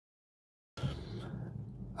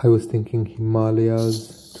I was thinking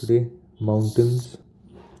Himalayas today, mountains,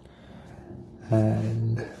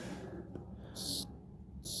 and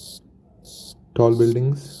tall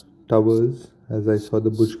buildings, towers, as I saw the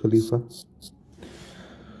Burj Khalifa.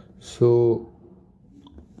 So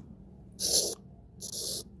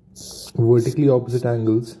vertically opposite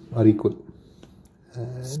angles are equal,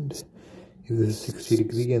 and if this is 60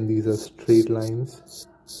 degree and these are straight lines,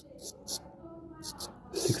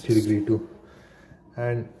 60 degree too,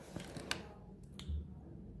 and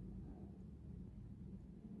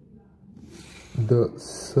the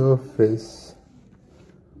surface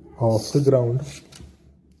of the ground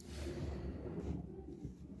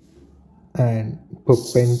and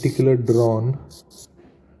perpendicular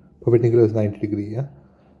is 90 degree, yeah,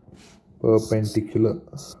 perpendicular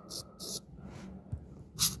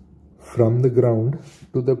from the ground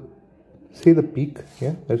to the, say, the peak,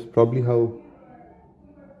 yeah, that's probably how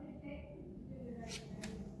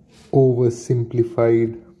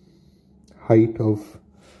oversimplified height of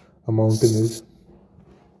a mountain is.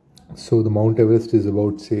 So the Mount Everest is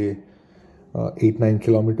about, say, 8-9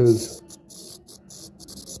 kilometers,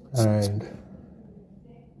 and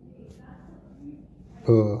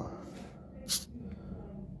a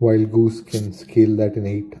wild goose can scale that in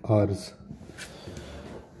 8 hours.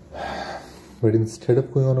 But instead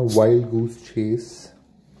of going on a wild goose chase,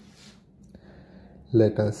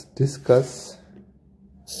 let us discuss,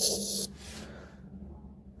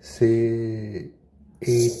 say,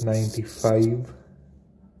 895,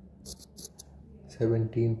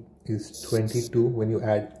 17 is 22 when you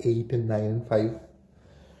add 8 and 9 and 5,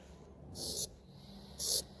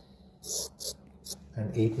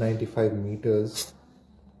 and 895 meters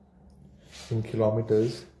in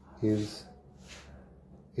kilometers is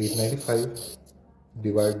 895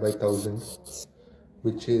 divided by 1000,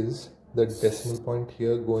 which is the decimal point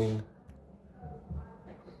here going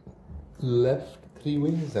left 3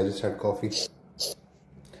 ways. I just had coffee.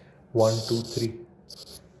 1, 2, 3.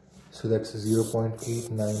 So that's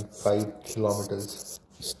 0.895 kilometers.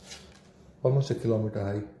 Almost a kilometer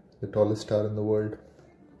high. The tallest star in the world.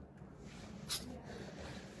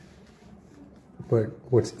 But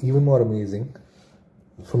what's even more amazing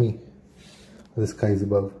for me, the skies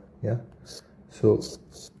above, yeah. So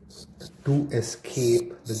to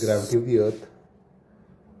escape the gravity of the earth,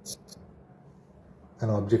 an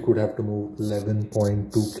object would have to move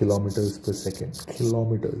 11.2 kilometers per second.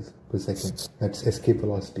 Kilometers per second. That's escape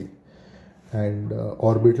velocity. And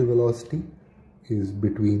orbital velocity is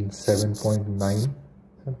between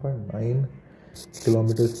 7.9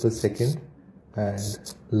 kilometers per second and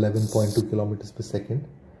 11.2 kilometers per second,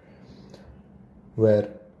 where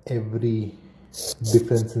every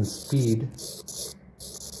difference in speed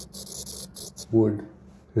would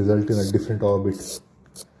result in a different orbit.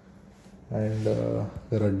 And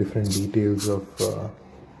there are different details of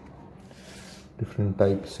different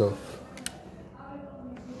types of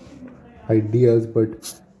ideas,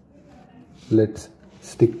 but let's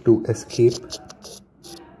stick to escape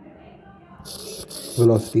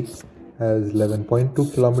velocity as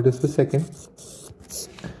 11.2 kilometers per second,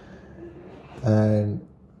 and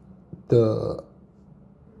the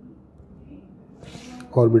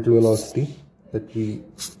orbital velocity that we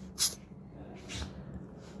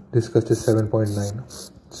discussed is 7.9.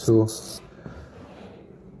 So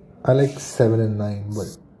I like 7 and 9,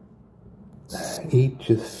 but 8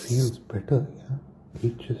 just feels better, yeah.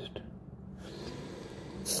 8 just,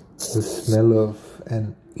 the smell of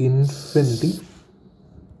an infinity,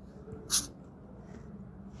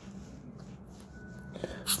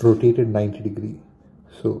 rotated 90 degree.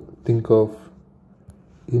 So think of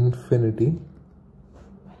infinity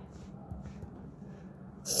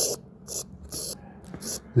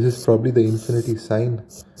this is probably the infinity sign,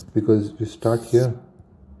 because you start here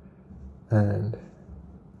and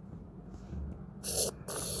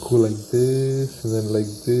go like this and then like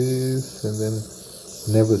this and then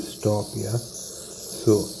never stop, yeah.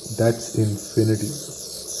 So that's infinity,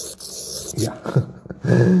 yeah.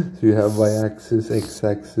 So you have y-axis,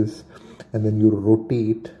 x-axis, and then you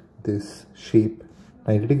rotate this shape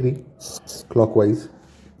 90 degree clockwise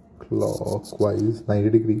 90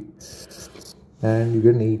 degree, and you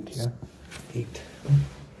get an 8, yeah. 8.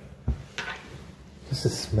 Just the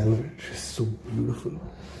smell of it is so beautiful.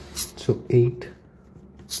 So 8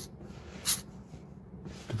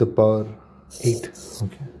 to the power 8,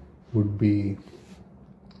 okay, would be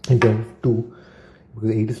in terms of 2, because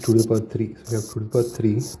 8 is 2 to the power 3. So you have 2 to the power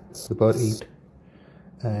 3 to the power 8,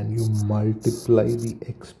 and you multiply the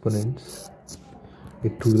exponents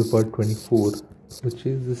with 2 to the power 24, which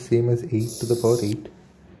is the same as 8 to the power 8,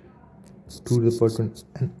 2 to the power 20.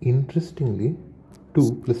 And interestingly,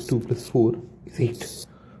 2 plus 2 plus 4 is 8.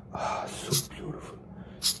 Ah, so beautiful.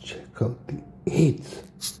 Check out the 8s.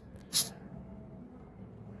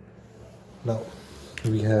 Now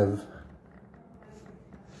we have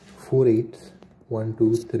 4 8s. 1,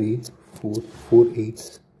 2, 3, 4, 4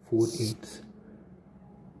 8s, 4 8s.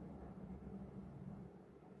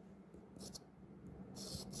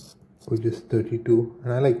 Which is 32,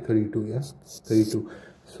 and I like 32, yeah, 32.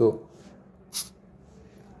 So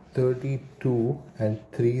 32 and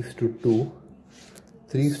 3 to 2.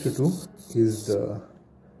 3 to 2 is the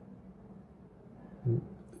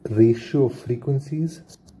ratio of frequencies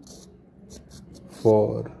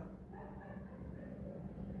for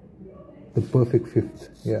the perfect fifth,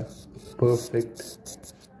 yeah, perfect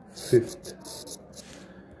fifth,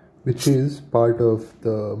 which is part of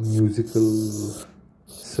the musical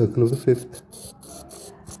circle of the fifth.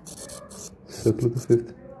 Circle of the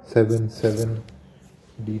fifth. 7, 7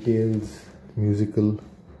 details, musical,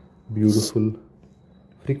 beautiful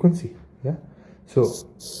frequency. Yeah. So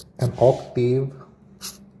an octave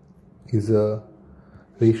is a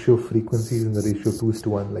ratio of frequencies in the ratio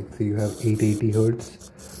 2:1. Like say you have 880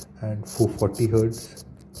 hertz and 440 hertz.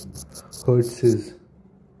 Hertz is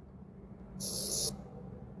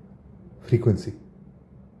frequency,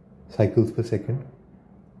 cycles per second,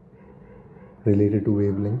 related to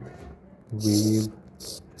wavelength,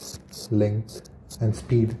 and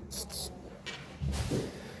speed.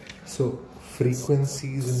 So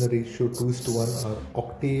frequencies in the ratio 2:1 are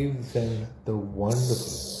octaves and the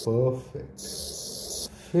wonderful, perfect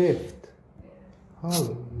fifth.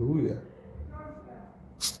 Hallelujah.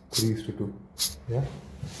 3:2. Yeah.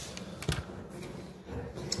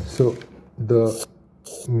 So the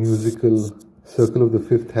musical circle of the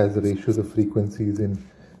fifth has ratios of frequencies in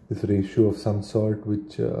this ratio of some sort,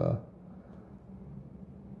 which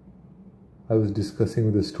I was discussing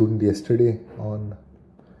with a student yesterday on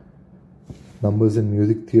numbers and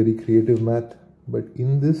music theory, creative math. But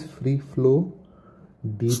in this free flow,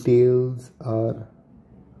 details are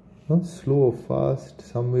not slow or fast,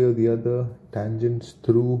 some way or the other, tangents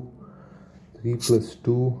through. 3 plus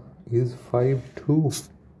 2 is 5 2.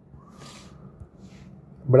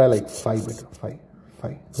 But I like 5 better.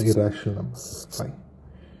 5, the irrational number. 5.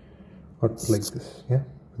 Or like this, yeah.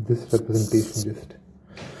 This representation just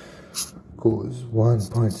goes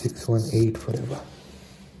 1.618 forever.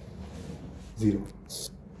 0.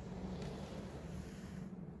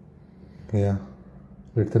 Yeah.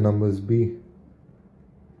 Let the numbers be.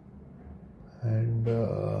 And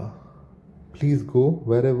please go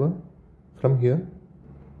wherever from here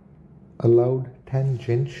allowed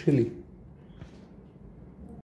tangentially.